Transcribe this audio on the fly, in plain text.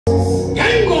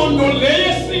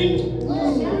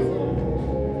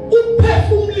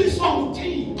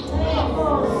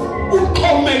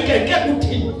uxhomekeke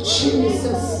kuthini.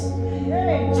 Jesus.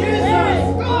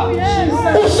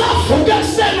 Usavuka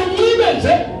ekuseni unxibe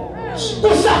nje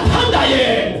usathanda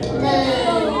yena.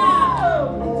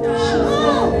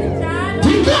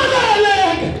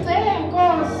 Ndikaleleke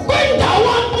kwindawo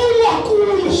abuya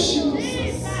kuyo.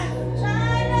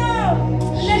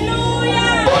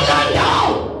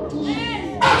 Kulandawo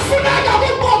akufuneka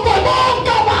kuqoqwe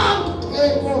bonke abantu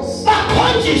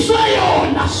bakhonjiswe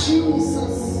yona.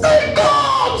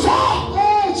 Inkonzo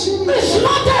is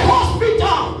not a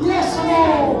hospital. Yes,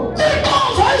 Lord.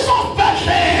 Inkonzo is of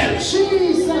Bethlehem.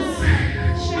 Jesus.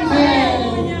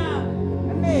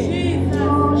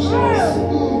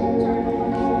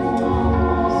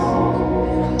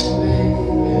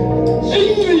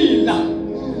 Inqila.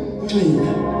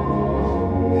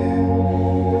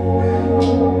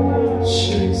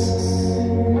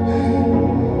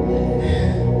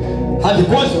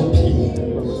 Andikwazi ukuphila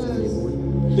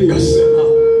ingasema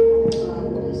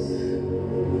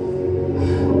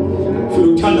funa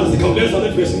ukuthandaza khawuleza le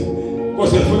verse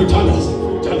Nkosi ngifuna ukuthandaza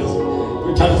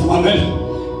mamela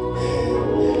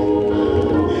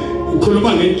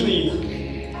ukhuluma ngenqila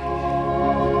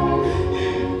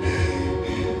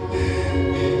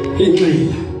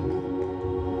inqila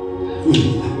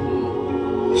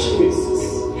Jesus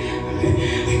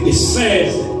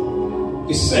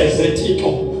iseze Thixo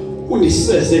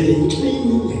uniseze ngenqile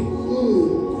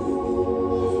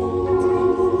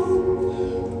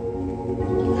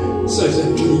seze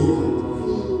nqile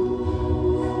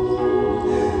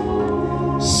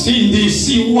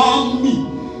sindisi wami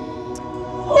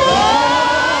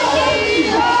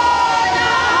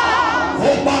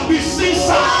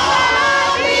obabisisa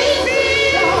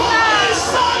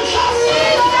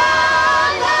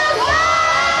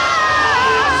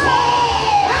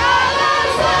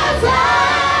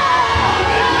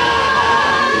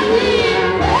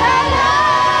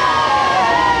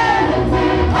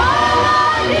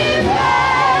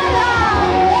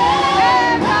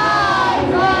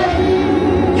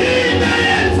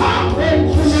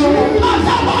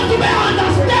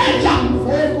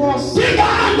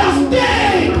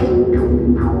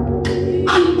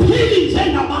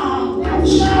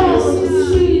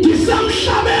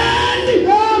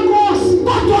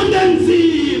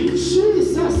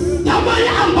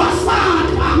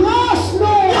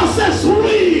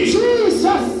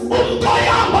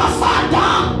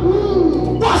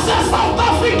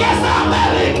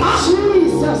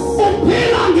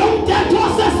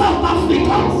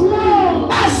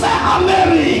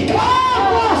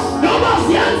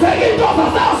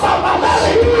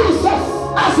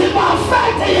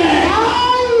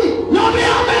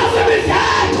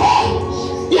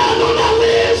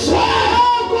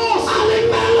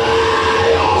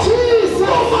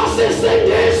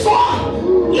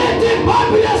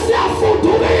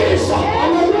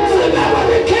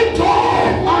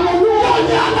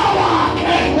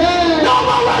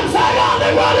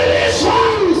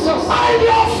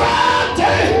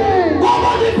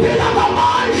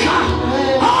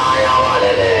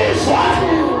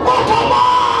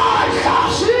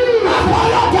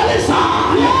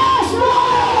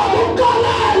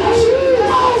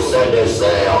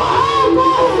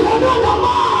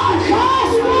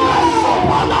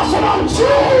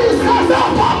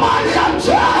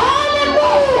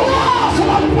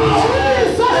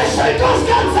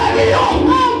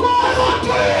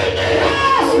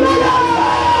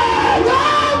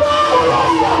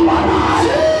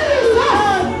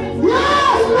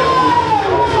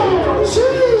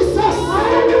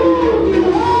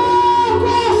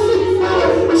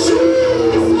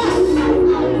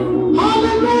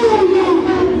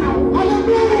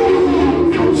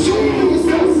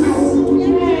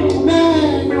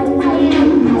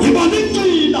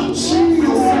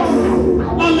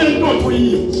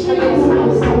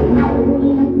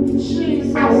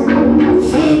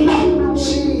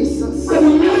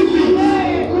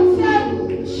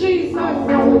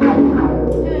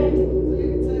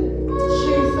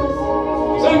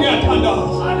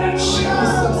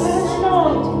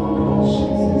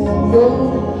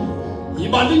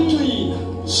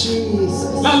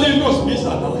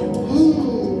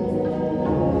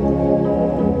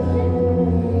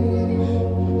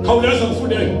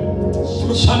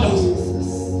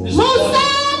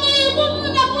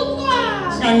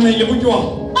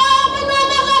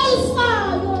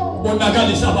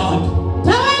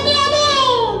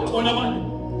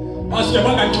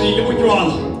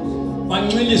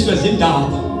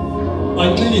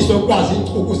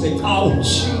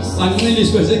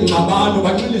banxiliswe zingxabano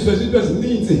banxiliswe izinto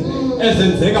ezininzi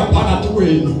ezenzeka phakathi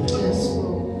kwenu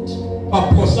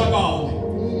baphosakale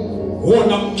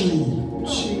wona mncili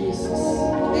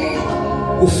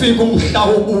ufika umhla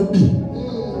wobubi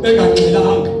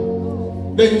bengaxilanga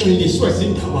benxiliswe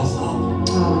izindaba zabo.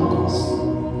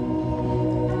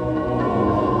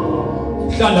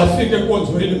 Hlala afike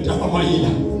enkonzweni mntakamayila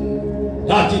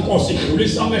lathi inkosi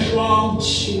idlulisa amehlo wami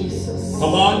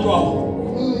abantu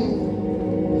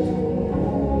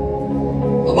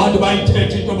abantu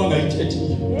bayithethe into abangayithethi.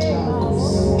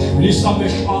 Dlulisa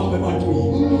amehlo wami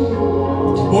ebantwini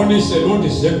ndibonise lo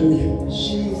ndize kuye.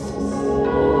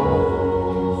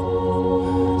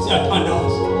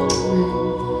 Siyathandaza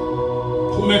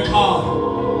phume ekhaya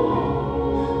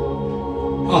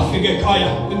afike ekhaya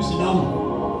emzini wami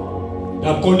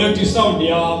ndakonekta isound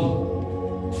yami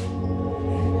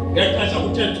ngexesha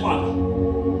kuthethwana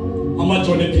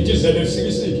amajoni ephithizela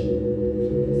esikisiki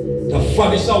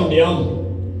ndafaka isound yami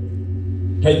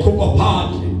ndayikhupha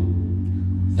phandle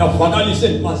ndavakalisa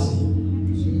endimazini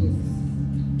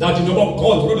ndathi noba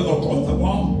mkhonza kodwa zakhonza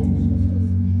kwam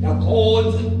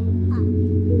ndakhonza.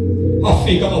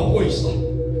 Afika amaphoyisa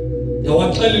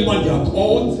ndawaxelela uba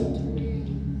ndiyakhonza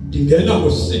ndingena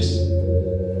ngo-6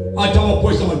 athi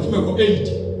amaphoyisa mandiphume ngo-8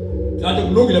 ndathi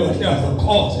kulungile bahlekazi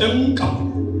akhonza emka.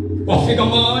 Wafika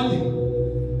amanye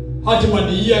athi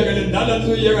mandiyiyekele ndala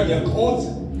ndizoyiyeka ndiyakhonza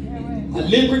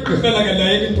alikho igqirhela ke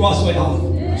layeka intwaso yam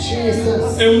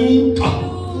emka.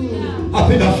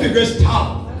 Aphinda afika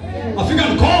esithathu afika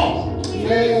ndikhonza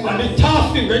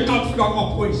andithafi ngenxa kufika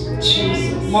kwamaphoyisa.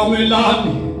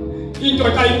 Mamelani into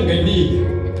kayingenile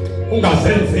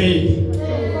ungazenzeli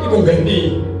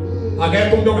ikungenile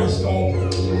akekho umuntu ongayistopha.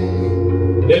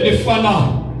 Lelifana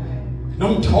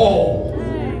nomthobo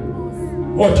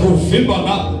othi uvimba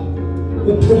ngapha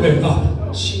uphume ngapha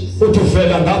uthi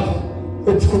uvela ngapha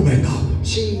uphume ngapha.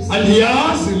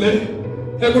 Andiyazi le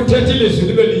ekuthetha ilizwi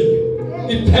libe linye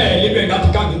iphele ibe ngathi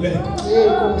kangibekho.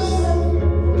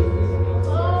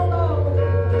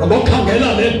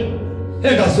 Abokhangela le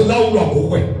engazilawulwa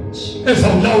nguwe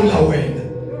ezawulawula wena.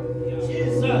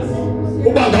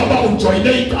 Uba ngaba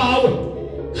ujoyine icawe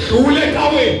dlule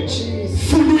ecaweni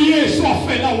funa uYesu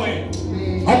wafela wena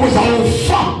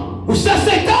akuzawufa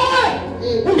usesecawe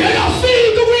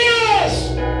ungekafiki kuYesu.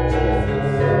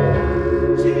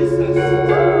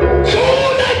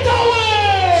 Dlule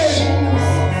ecaweni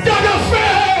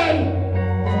takafela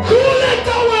dlule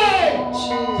ecaweni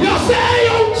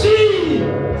yaseyomjini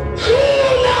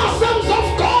dlula sons of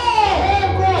God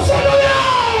follow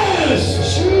Yesu.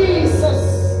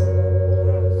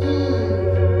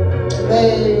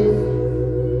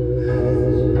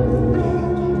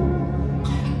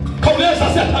 Khawuleza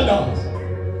siyathandaza.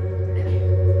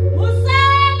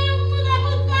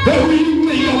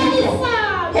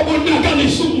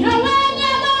 Obonakalisa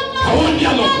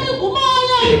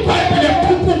ibhayibhile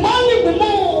phuphumani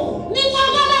ngumoya.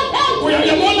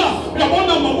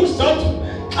 Uyabona mabusathu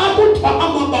xa kuthiwa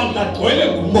amabandla agcwele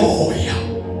ngumoya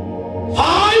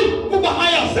hayi uba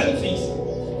ayazenzisa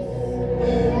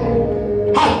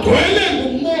agcwele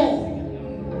ngumoya.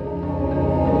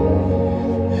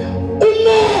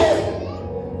 Umoya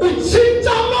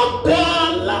utshintsha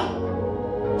amagwala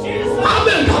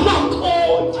abe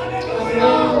ngamakhosi.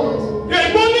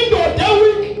 Uyayibona indoda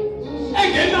ewiki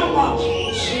engenamali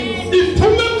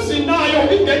iphume emzini nayo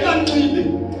ingenancili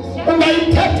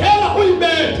ungayithethela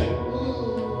uyibethe.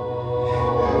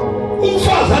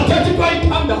 Umfazi athethe into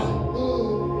ayithandayo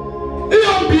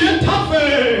ihambe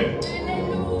ethaveni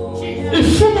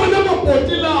ifumane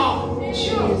amabhotilana.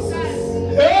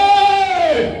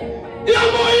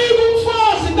 Iyamoyika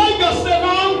umfazi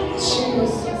ndayingaselanga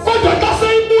kodwa xa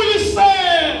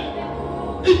seyibuyisele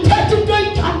ithethe into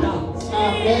ayithandayo.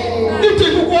 Ithi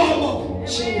kukwama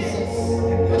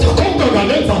akho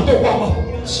ngalenza nto kwama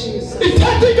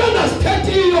ithethe into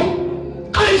angazithethiyo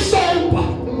ayisomba.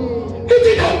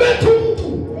 Ithi nobetha umntu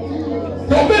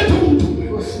nobetha umntu.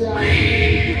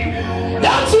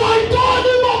 That's why God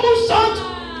Imam Usat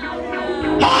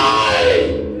hayi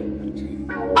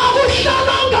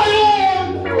akuhlalanga yona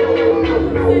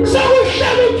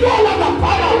sekuhlela utywala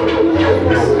ngaphakathi.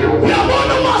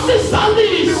 Uyabona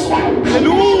masizaliswa.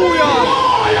 Haleluya.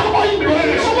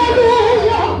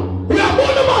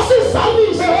 Uyabona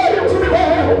masizaliswa.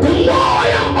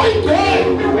 Umoya oyingcwele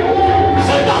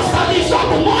sengasala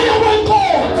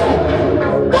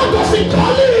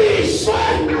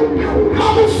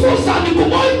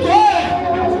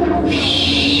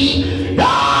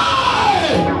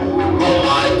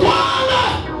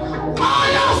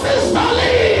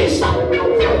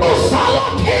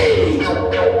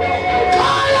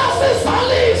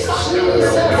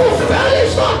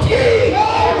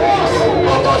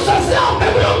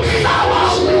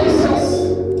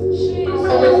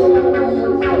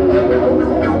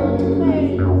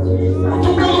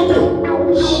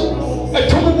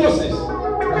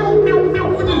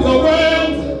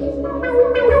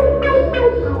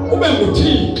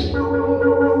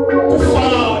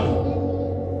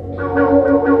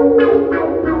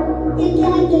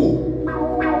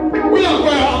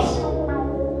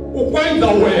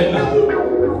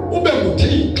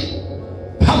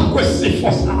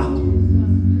kwesifo sakho.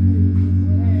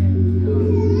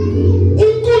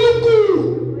 uNkulunkulu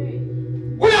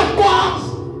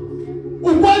uyakwazi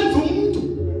ukwenza umuntu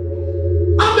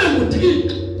abe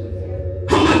nguThixo.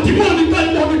 Amadimoni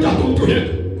kanjani uthatha umuntu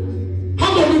yedwa?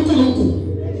 Hamba uNkulunkulu.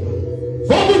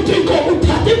 Ngoba uThixo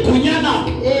uthatha igunya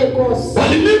lakhe. Nkosi.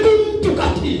 Walinika umuntu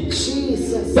kaThixo.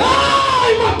 Jesus.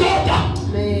 Hayi madoda.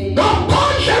 Amen.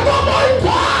 Ngaphandle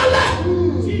komoyibhale.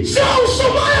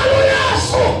 Siyawushumayela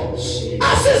uYesu.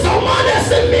 Asizomane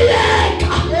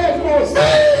simiyeka. Nkosi.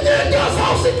 Into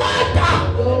zawusiqeda.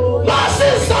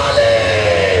 Masizaliswa.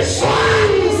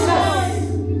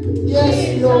 Yes,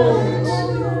 Lord.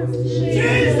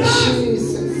 Jesus.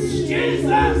 Jesus.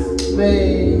 Jesus.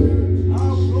 Amen.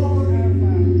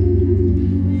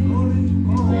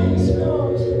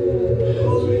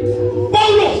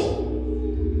 Paulos,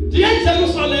 die in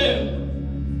Jerusalem,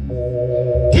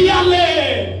 die alle,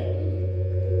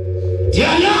 die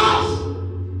alles,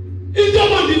 into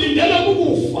mandilindele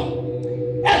kukufa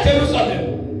eJerusalem.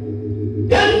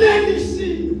 Yanelisi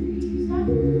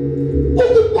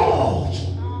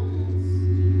ukubotshwa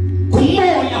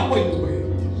kumoya wengcwele.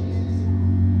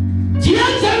 Die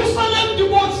in Jerusalem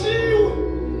ndibotshiwe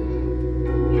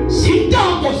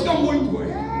zintambo zikamoya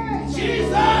wengcwele.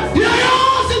 Jesus.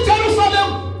 Ndiyayazi iJerusalem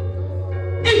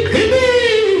igqibile.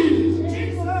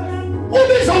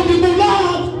 Ubiza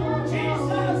undibulala.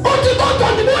 Uthi kodwa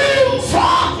ndibuyimfa.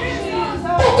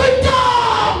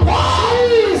 Ukwintambo.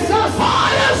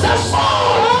 Hayi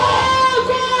ezesono.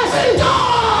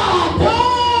 Intambo.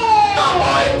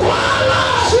 Namoyigwala.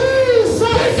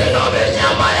 Ndithi noba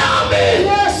inyama yami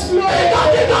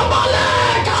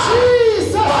ingandingabaleka.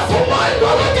 Kodwa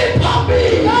umoyigwala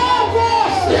ndiphambili.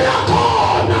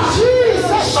 Ndiyakhona.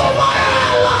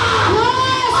 Shumayela.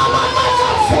 Amazwi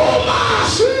afuma.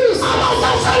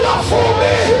 Amazwi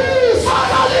angafumi.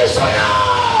 Fanalisho yayo.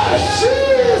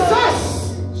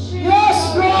 Yes,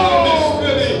 Holy Lord.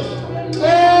 Spirit.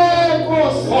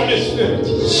 Nkosi. Holy Spirit.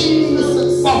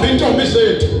 Jesus. Baba intombi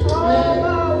zethu.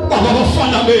 Baba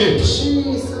abafana bethu.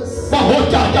 Jesus. Baba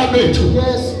otata bethu.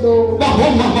 Yes, Lord. Baba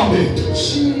omama bethu.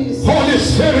 Jesus. Holy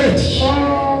Spirit.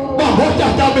 Oh, Baba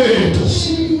otata bethu.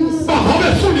 Jesus. Baba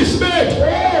abefundisi bethu.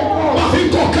 Baba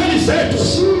inkokheli zethu.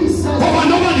 Jesus. Ngoba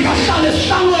noma ndingahlala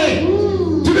esihlangweni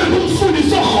ndibe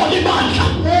ngumfundisi orhola ibandla.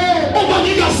 Uma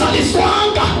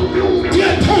ngingazaliswanga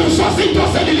ndiyephuzwa zinto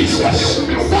zelilizwe.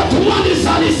 Kodwa uma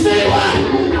ndizalisiwe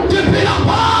ndiphila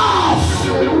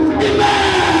phafu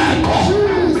imeko.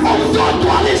 Umuntu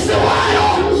ogcwalisiweyo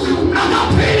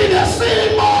akaphili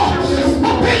nesimo.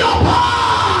 Uphila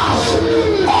phafu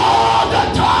all the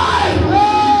time.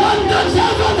 When the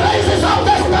devil raises up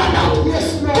the standard,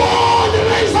 God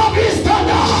raises up his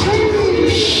standard.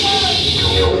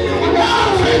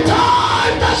 Every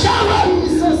time the devil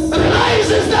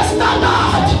raises the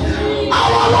standard,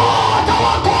 our Lord,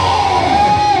 our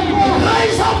God,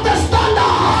 raise up the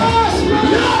standard.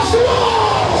 Yes,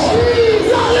 Lord.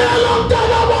 Yalelo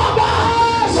mtana baba.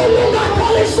 Sulunga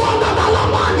kaliswanga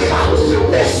nalamanza.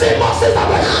 Isimo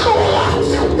sizabeshula.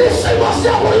 Isimo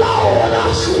siyabulaula.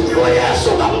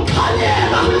 UYesu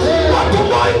ngamkhanyela.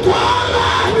 Wadumoyigwala.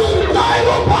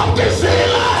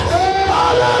 Nayingobhaptizile.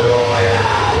 Hallelujah.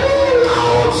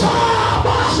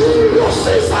 Awuthaba.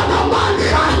 Usiza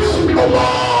namandla.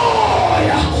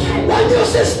 Umoya. When you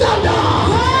say stand up.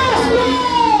 yes,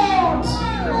 Lord.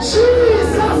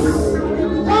 Jesus.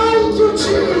 Thank you,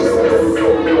 Jesus.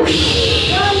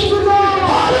 Thank you, Lord.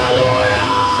 Hallelujah.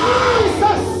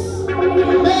 Jesus.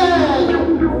 Amen.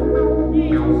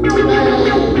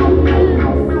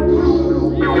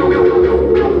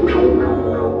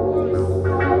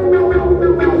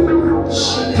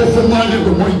 Performane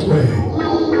ngomoya wengcwele.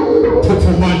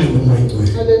 Performane ngomoya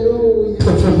wengcwele. Hallelujah.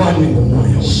 Performane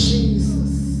ngomoya.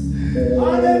 Jesus.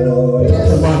 Hallelujah.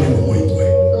 Performane ngomoya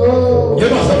wengcwele. Oh,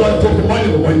 Yebazalwane performane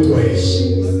ngomoya wengcwele.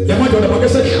 Jesus. Yamadoda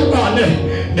makesehlukane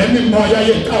nemimoya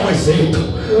yenkawe zethu.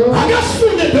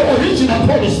 Akasifune the original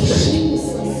Holy Spirit. Jesus.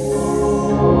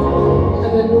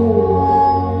 Hallelujah.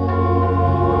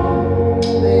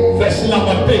 Amen. Verse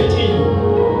number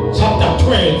 13, chapter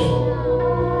 12.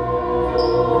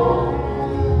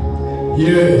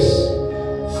 Yes,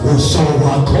 for so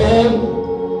I call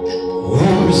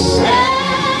whom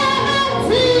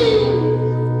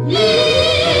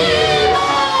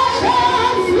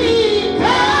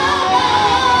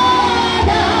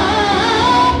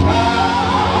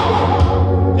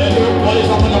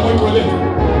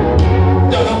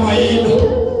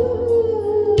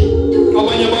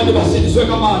besindiswe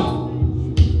kamani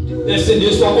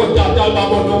besindiswa kodata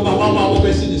babo nomama babo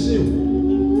besindisiwe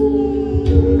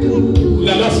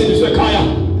lalasindiswe ekhaya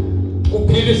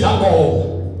kuphila izangoma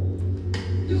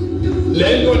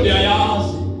lento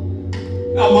ndiyayazi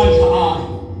amandla ayo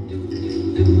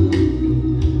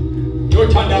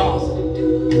yothandaza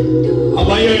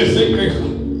abayeze gqirha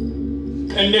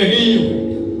enehiwe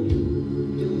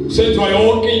senziwa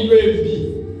yonke into embi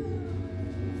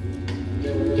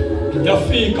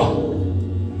yafika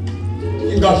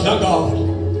ingadlangala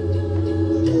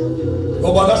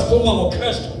ngoba kasikhuluma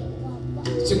ngoKristu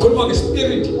sikhuluma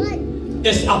ngespirit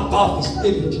is above the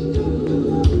spirit.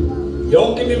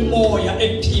 Yonke imimoya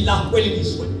ephila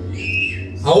kwelizwe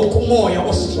awukho umoya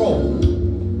ostrong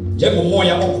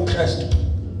njengomoya okuKristu.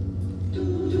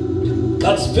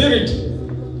 That spirit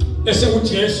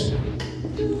esenguJesu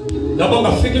laba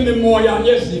ngafika imimoya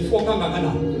yezifo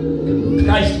kangakanani.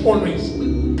 Christ always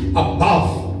above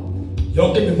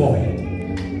yonke imimoya.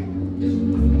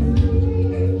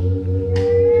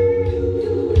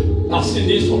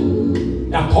 Asindiswa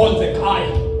yakhonza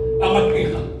ekhaya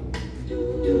amagqirha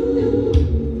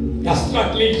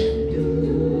yastruggle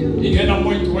ingena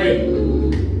moyeni wena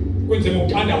kunzima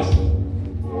ukuthandaza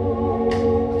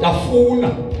yafuna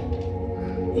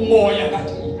umoya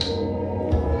kaThixo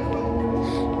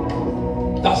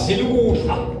dasila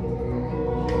ukudla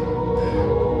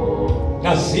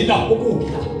dasila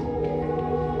ukudla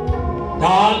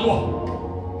dalwa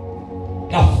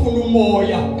yafuna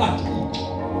umoya kaThixo.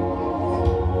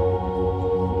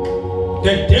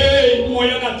 The day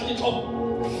umoya kaThixo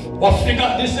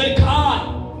wafika lisekhaya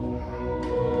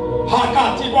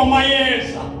phakathi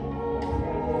kwamayeza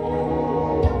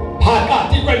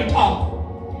phakathi kwentambo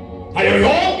ayo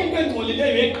yonke into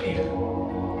engcolileyo yeqhira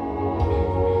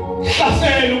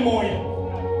hlasela umoya.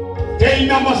 Day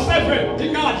number 7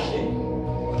 ndingadli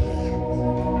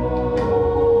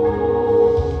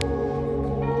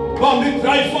bambi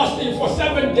dry fasting for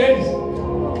 7 days.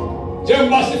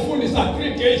 Njengoba sifundisa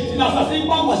 3 days thina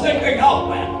sasiyibamba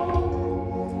seqengapha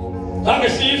zange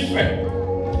sife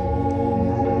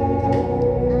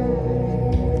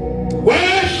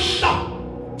wehla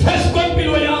phezu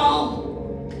kwempilo yami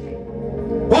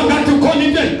wangathi ukhona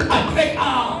into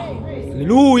eqhaqhekayo.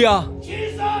 Hallelujah.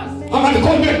 Angathi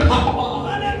khona eqhaqha.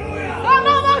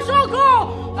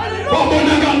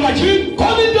 Wabonakala bathi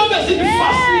khona into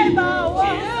besiyifasile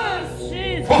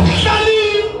wahlala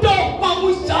into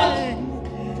mamujaji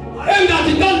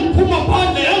engathi kandiphuma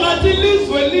phandle engathi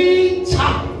ilizwe litsha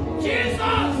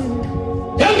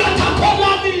engathi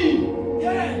akholani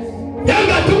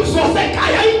engathi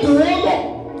umswasekhaya indulo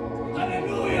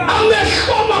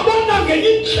amehloma bona ngenye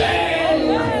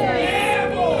indlela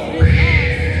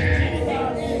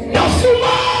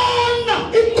yafumana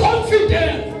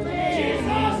i-confidence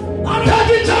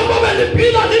thathi ijambo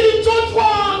beliphila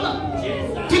lilintshotshwana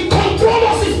ti-control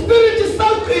of the spirit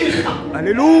isagqirha.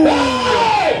 Hallelujah.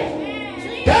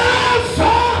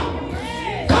 Deva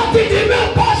kati dime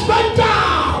pasbanta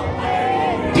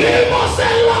dimo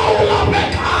selawula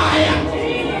bekhaya.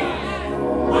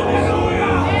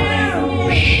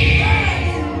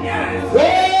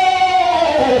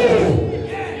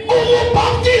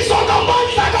 Umubhaptizo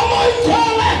ngamandla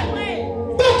kamoyithole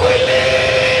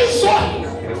ukwilizwa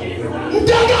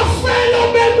ndakafela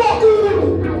ubekwa kulo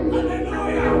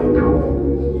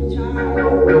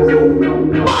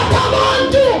but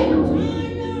abantu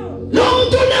Long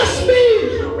to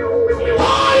Nasmid.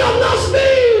 I am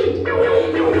Nasmid.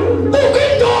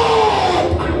 Ukindor.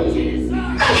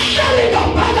 Ashali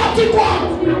kapagati kwa.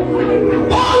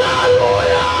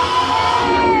 Hallelujah.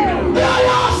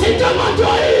 Yaya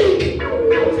sitamanjoik.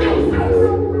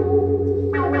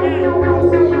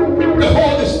 The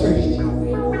Holy Spirit.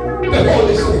 The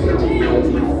Holy Spirit.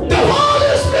 The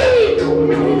Holy Spirit.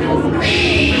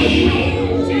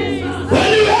 When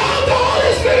you have the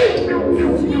Holy Spirit,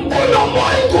 no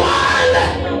more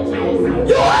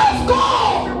you have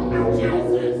God.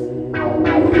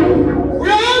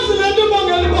 Uyazi lento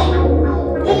mangaliba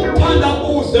umthanda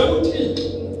uze uthini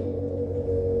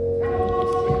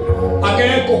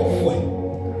akekho kuwe.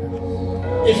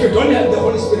 If you don't have the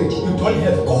Holy Spirit, you don't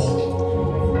have God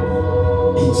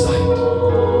inside.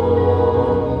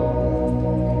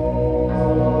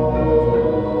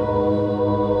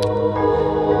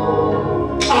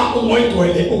 Umoya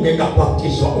wele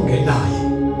ungekabhaptizwa ungenaye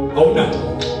awunathi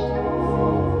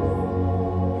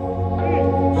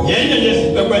yenye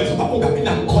yezinto ekwenza uba ungabi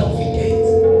na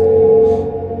confidence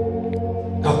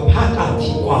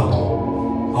ngaphakathi kwakho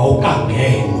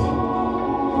awukangenwa.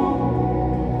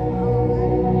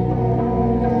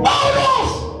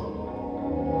 Pawulos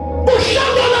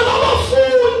uhlangana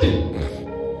nabafundi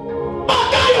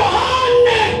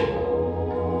bakaYohane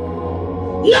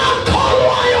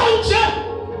nakholwayo nje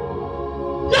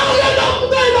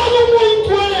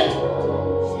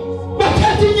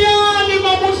bathethe inyani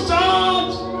mamusana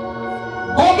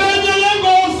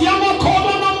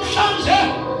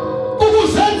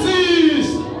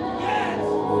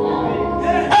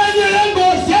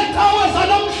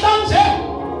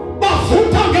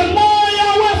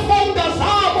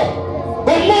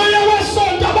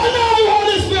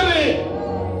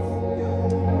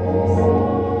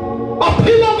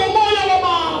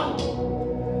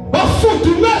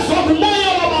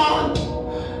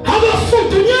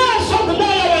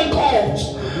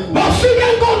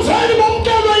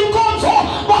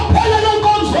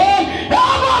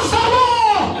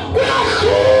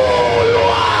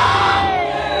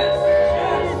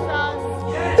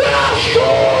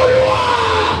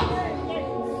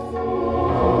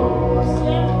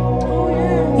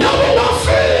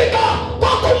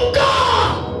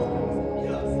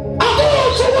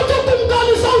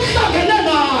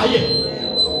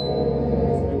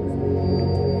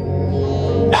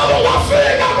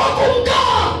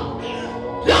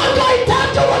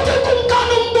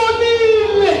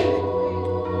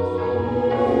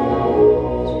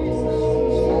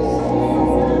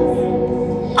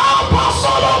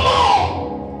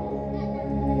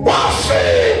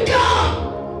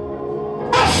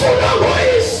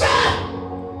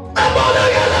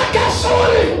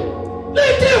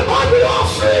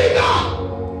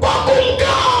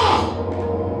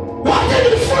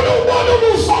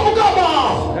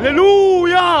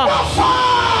Hallelujah.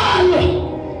 Bafana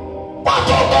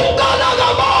batokongana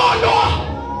ngamono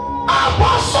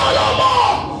abasolomo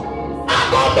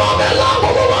akodomelanga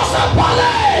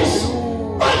kubasepalace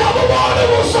bakabubona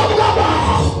busabukaba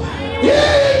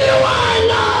yini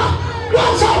wena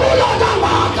watsabula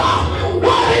kamaka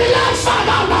warelaxa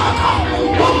kamaka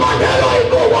wamandela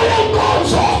ingubo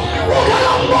yenkonzo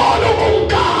ukela mbono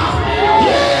kumka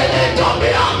yini ntombi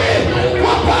yami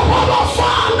waphepha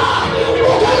bafana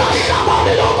ukela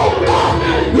hlabani lokumka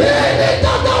yini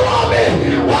tata wami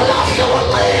walahla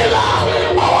wacela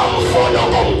awamfuna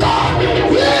kumka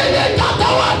yini tata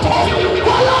wethu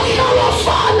walahla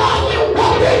wafana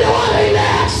wabili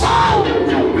walelexa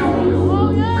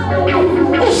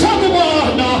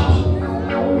usakubona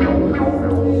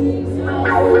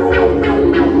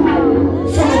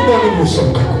funa ukubona ubuso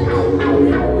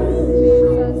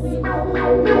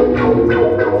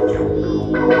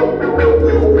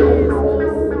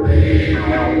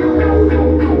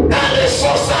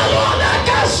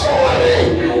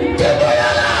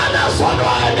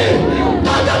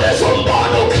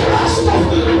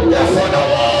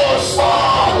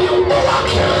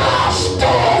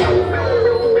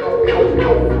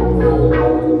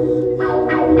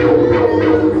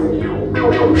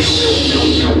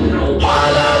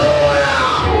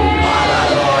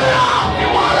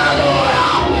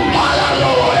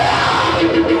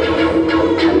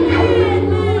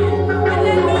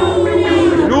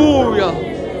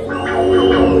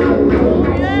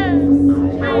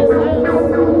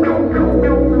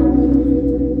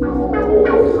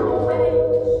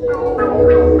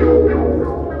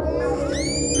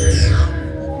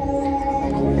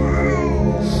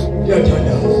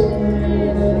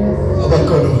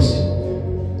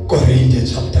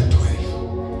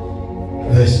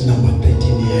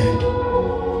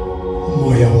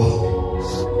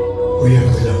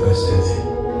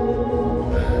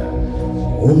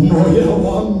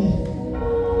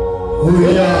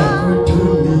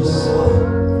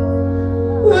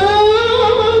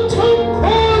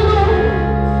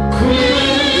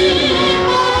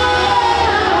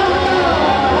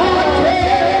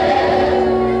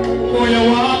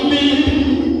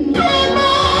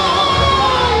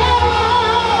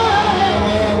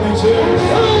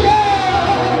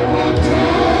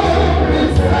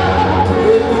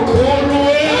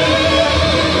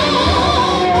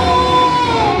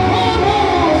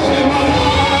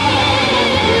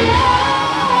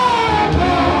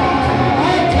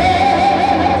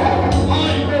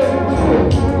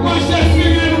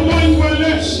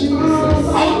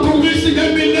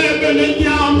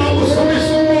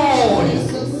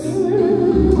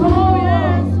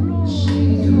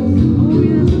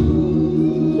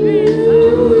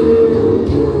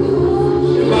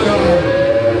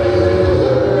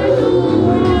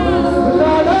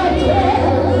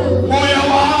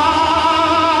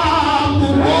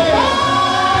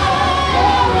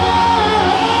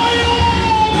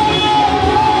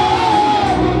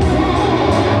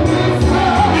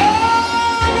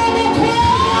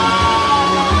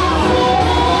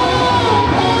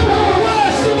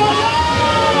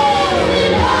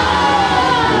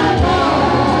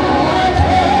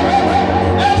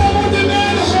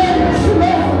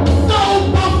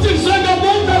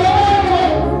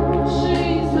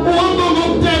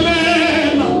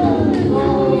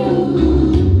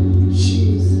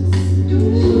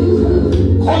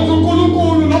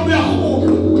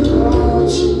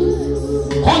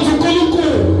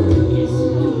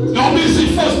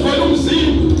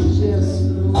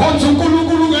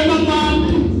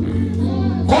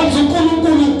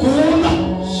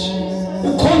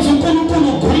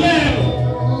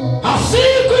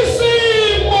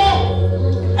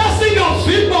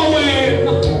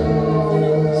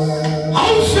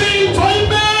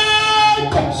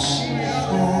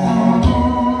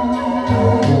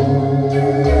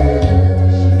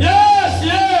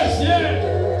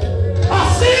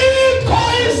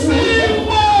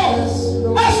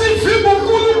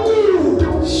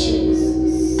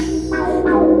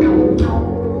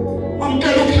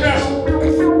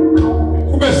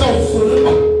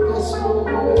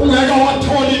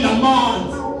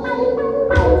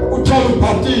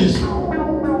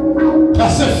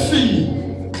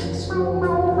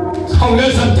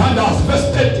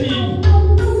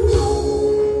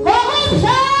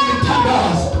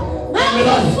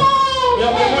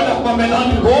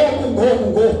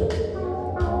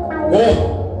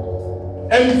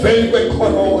emveni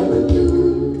kwecorona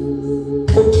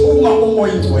kuthuma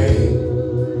umoya ingcwele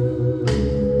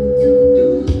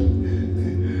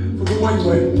umoya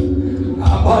ingcwele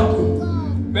abantu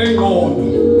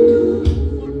bengqondo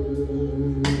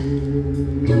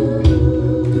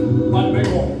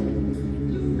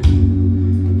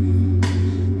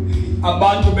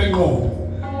abantu bengqondo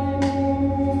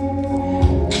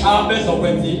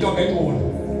bezokwenza into engqondo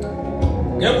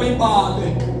ngeke uyibale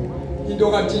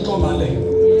into kaThixo ngale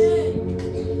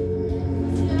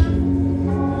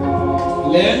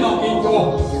lena into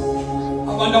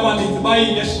abantu abaninzi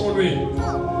bayile esikolweni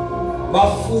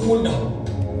bafunda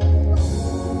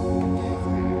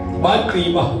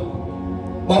bagqiba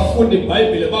bafunda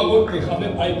iBhayibhile bakogqirha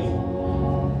beBhayibhile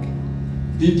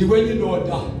ndithi kwenye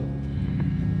indoda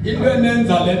into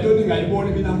enenza lento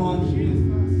ningayiboni mina manje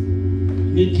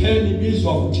nitheni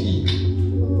bizwa uThixo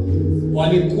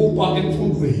walikhupha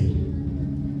emfundweni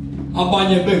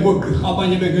abanye bekogqirha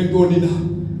abanye bekentoni na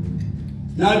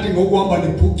nathi ngokuhamba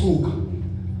nephucuka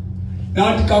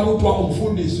nathi xa kuthiwa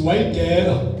umfundisi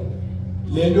wayidela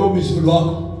lento yobizo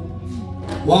lwakho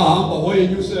wahamba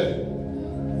wayenyusela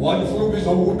walifuna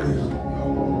ubizwa ngogqirha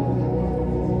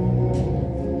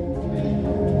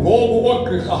ngoku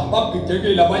ogqirha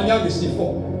babhidekile abanyanga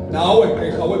isifo nawe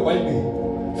gqirha weBhayibhile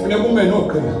funeka ume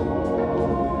nogqirha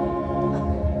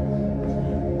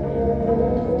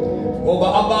ngoba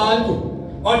abantu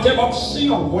bathe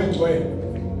bakusinga ngokwencwele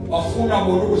bafuna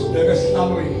bona ukuzibeka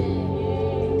esihlalweni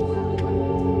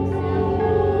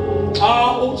xa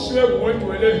usiwe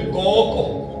ngokwencwele ngoko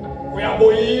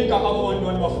uyaboyika abo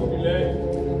bantwana bafundileyo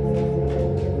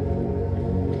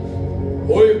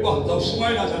oyiba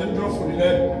zawushumayela njani emntwini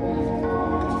ofundileyo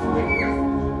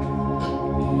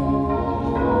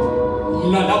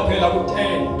mna ndaphela ku-10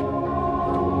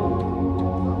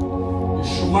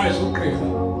 ishumayisa ugqirha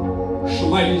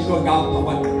shumayiswa ngapha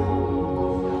abagqirha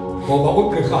ngoba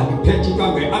ugqirha ndiphethe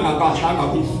kange angakahlanga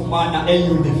kuyifumana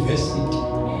eyunivesithi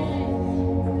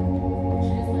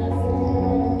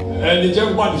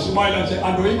njengoba ndishumayela nje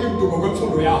andoyiki mntu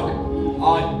ngokwemfundo yakhe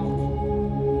hayi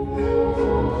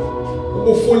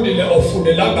ufundile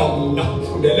ofundelanga mna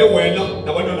ufundele wena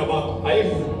nabantwana bakho hayi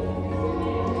mna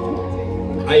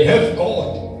I have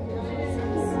God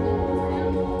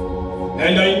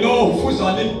and I know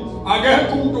fuzali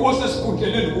akekho umuntu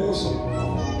osesikhundleni kuso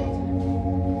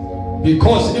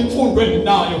because imfundo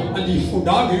endinayo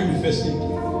andiyifundanga euniversity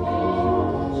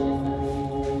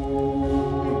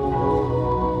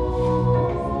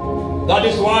that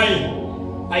is why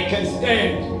I can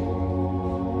stand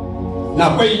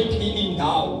nakweyiphi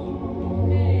indawo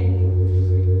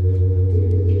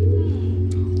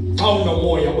xa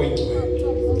unomoya wengcwele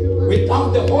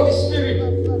without the Holy Spirit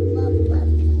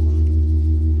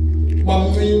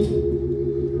bamncinci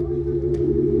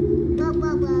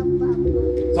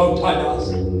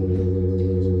zawuthandaza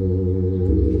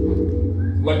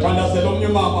bathandazela omnye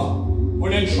umama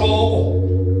onenhloko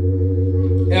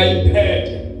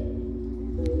eyayiphethe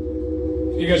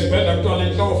ike sibhedla kuthiwa le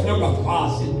nhloko funeka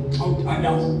ungaphasi xa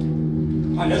uthandaza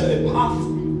thandazele phasi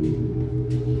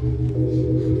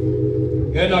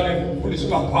yena ke mfundisi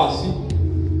ungaphasi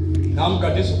nami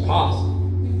kade siphasi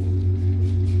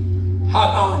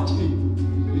phakathi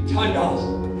ithandaza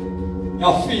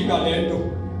yafika lento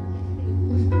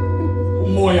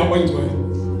umoya wengcwele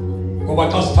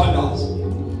ngoba xa sithandaza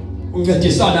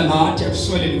uncedisana nathi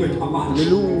ekusweleni kwethu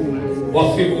amandla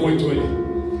wafika umoya wengcwele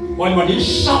wani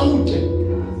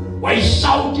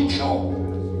wayishawute inhloko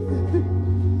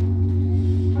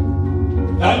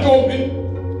laa ntombi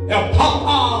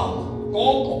yaphapha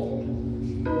ngoko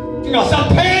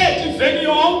ingasaphethi iveki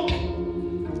yonke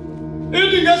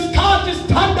ithi ngesikhathi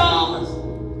sithandaza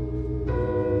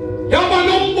yaba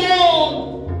nombono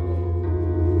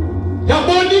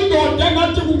yabona indoda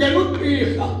engathi kungena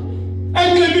ugqirha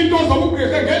enxiba into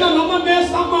zobugqirha engena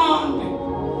namanesi amane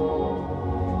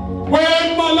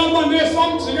wema lamanesi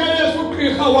amjikeleza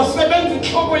ugqirha wasebenza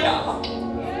inhloko yakhe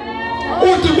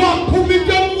uthi kwaphuma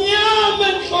into emnyama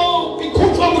enhloko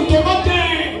ikhutshwa ngudokotela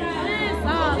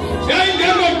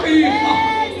yayingenogqirha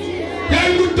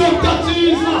yayingudoktor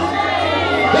Jesus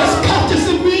lesikhathi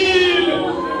sibile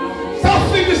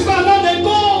safikisana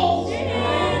nenkosi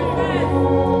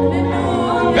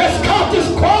lesikhathi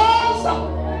sikhonza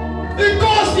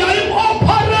inkosi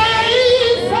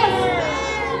yayimopereyisa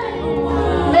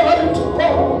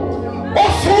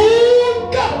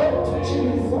ofunka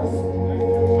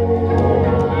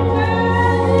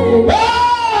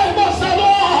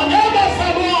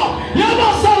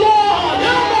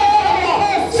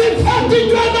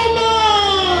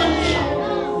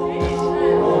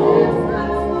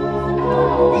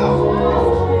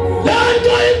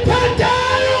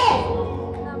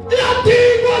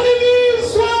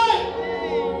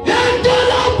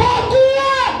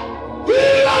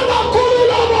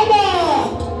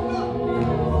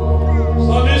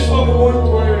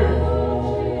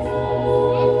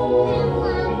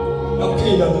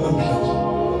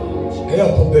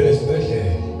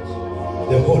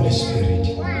the Holy Spirit.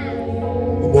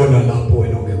 Ubona lapho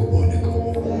wena ungeke ubone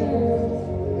khona.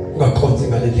 Ungakhonzi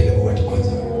ngale ndlela ukade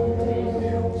khonza.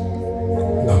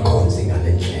 Ungakhonzi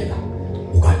ngale ndlela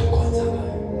ukade khonza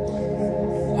ngayo.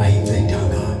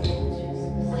 Ayinzendanga.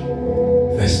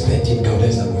 Verse 13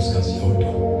 kawuleza nkosikazi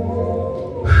yodwa.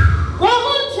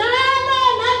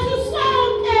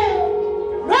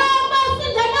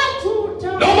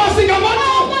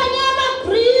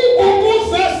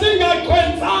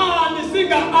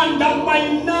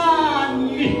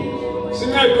 Underminani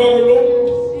singayidolo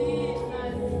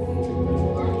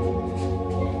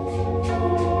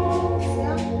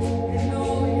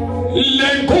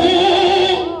lenko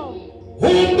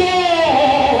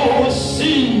humbosi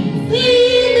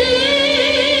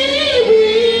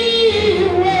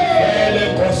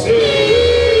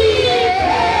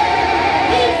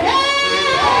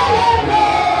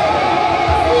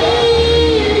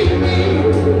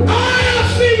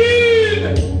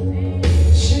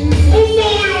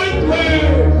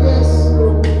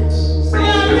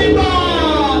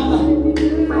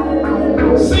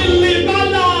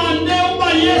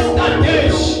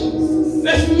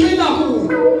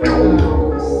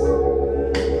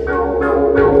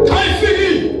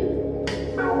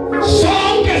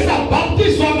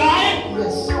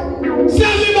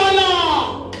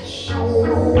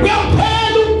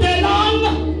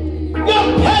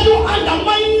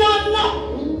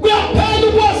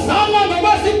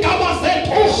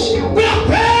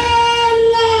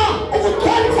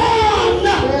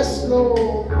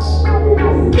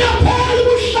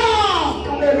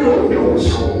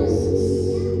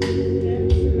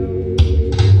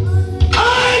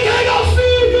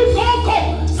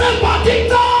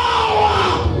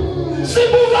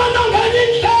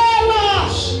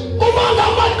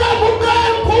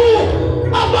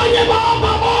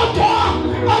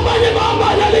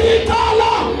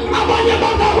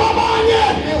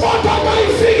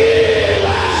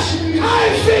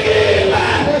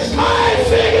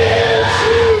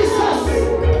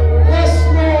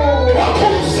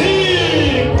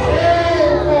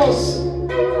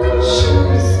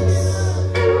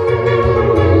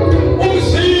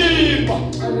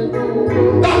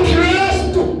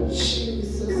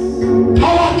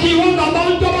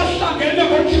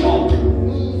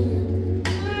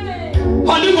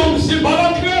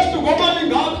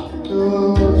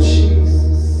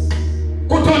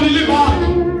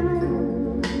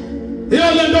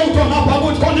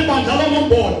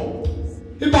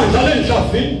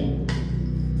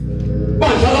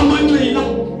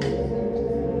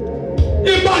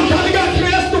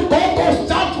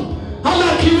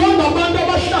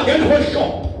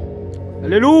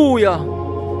Hallelujah.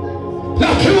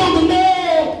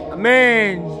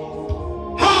 Amen.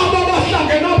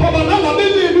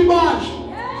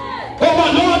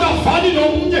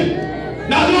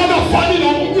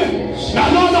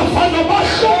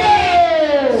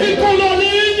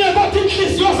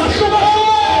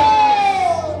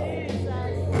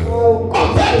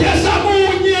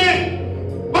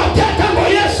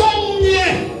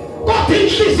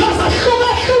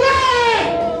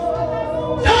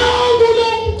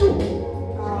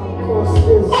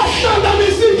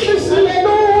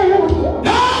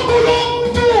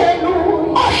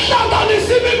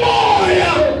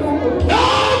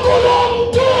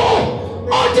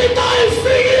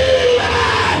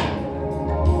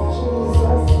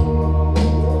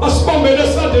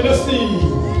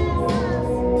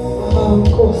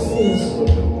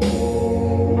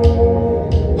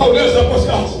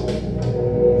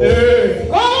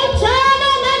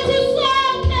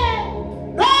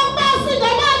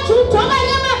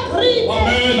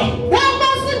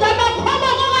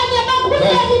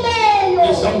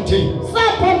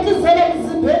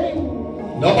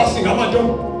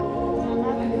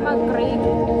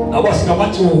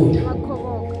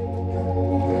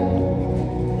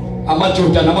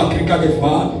 Amajuda namaGrika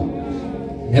kefana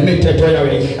nemithetho yawo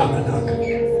ihlanganaka.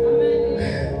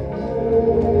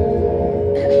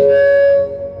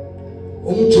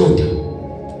 Umjuda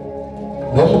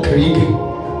nomGrika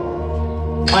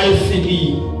xa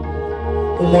efikile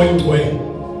umoya ingcwele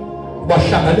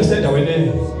ubahlanganisa endaweni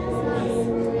enye.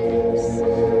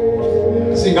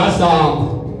 Singazama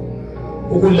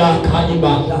ukulakha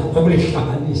ibandla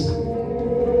nokulihlanganisa.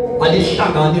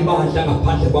 Alihlangani ibandla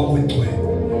ngaphandle kwamoya ingcwele.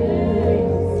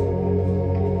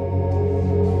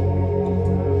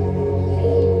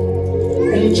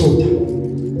 Umjuda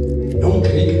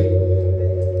nomGrika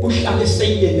uhlale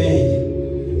seyenene,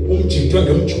 umjidwe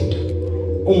ngemjuda,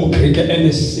 umGrika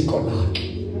enesiko lakhe.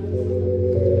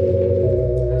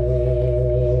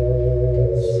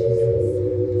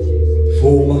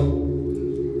 Vuma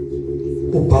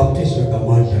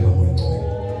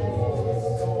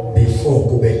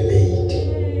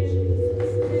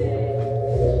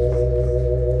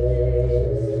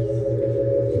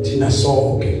thina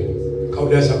sonke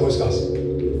khawuleza nkosikazi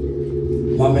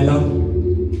mamela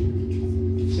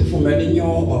sifumene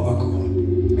inyoba bakhona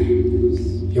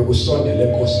yokusondela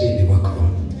enkosini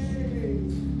bakhona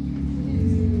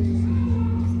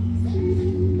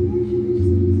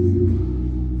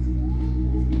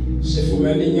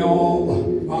sifumene inyoba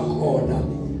bakhona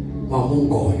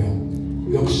mamungoyo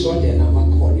yokusondela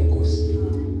bakhona enkosini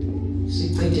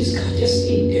sichitha isikhathi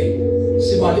eside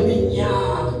sibala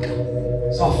iminyaka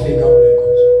safika kule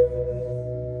nkonzo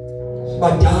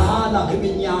badala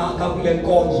ngeminyaka kule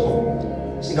nkonzo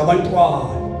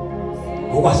singabantwana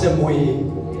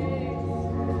ngokwasemoyeni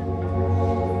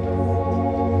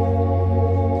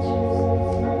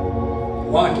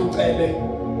wathi ucele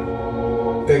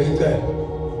bekicele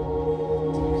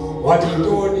wathi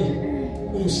intoni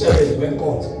umsebenzi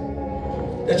wenkonzo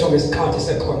etho ngesikhathi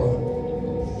secorona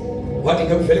wathi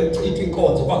ngevele ukuchitha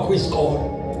inkonzo kwakho isikole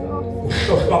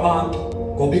uhlohla abantu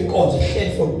ngoba inkonzo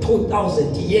ihleli for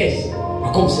 2000 years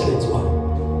akho umsebenzi wakho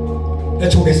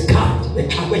etho ngesikhathi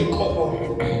exakwe icorona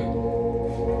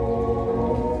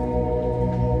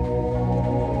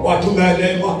wathi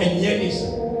umelema enyelisa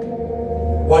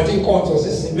wathi inkonzo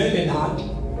zizimele nathi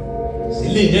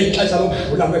zilinde ixesha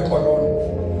lokudlula kwecorona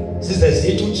size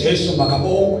zithi uJesu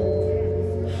makabongwe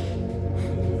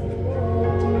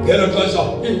ngelo xesha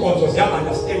inkonzo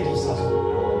ziya-understandisa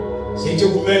zithi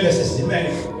kumele sizimele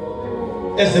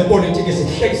ezepolitiki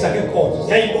zihlekisa ngenkonzo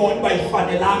ziyayibona uba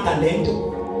ifanelanga le nto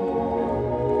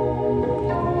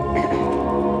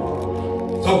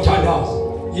zawuthandaza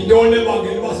yintoni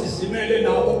ebangela uba sizimele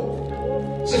nabo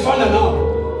sifana nabo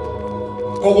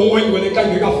ngoba umwengwele xa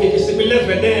ngekafiki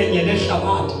sikwileveli enye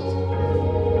nehlabathi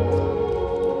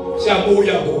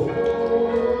siyabuya ngoku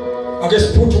ake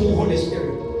siphuthume uHoly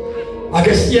Spirit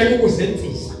ake siyeke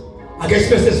ukuzenzisa ake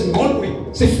sibe sesingqondweni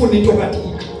sifune into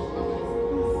kaThixo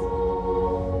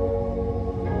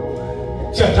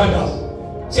siyathandaza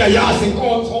siyayazi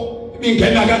inkonzo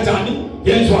ibingena kanjani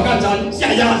yenziwa kanjani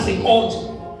siyayazi inkonzo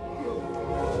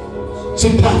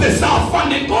siphathe safa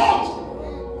nenkonzo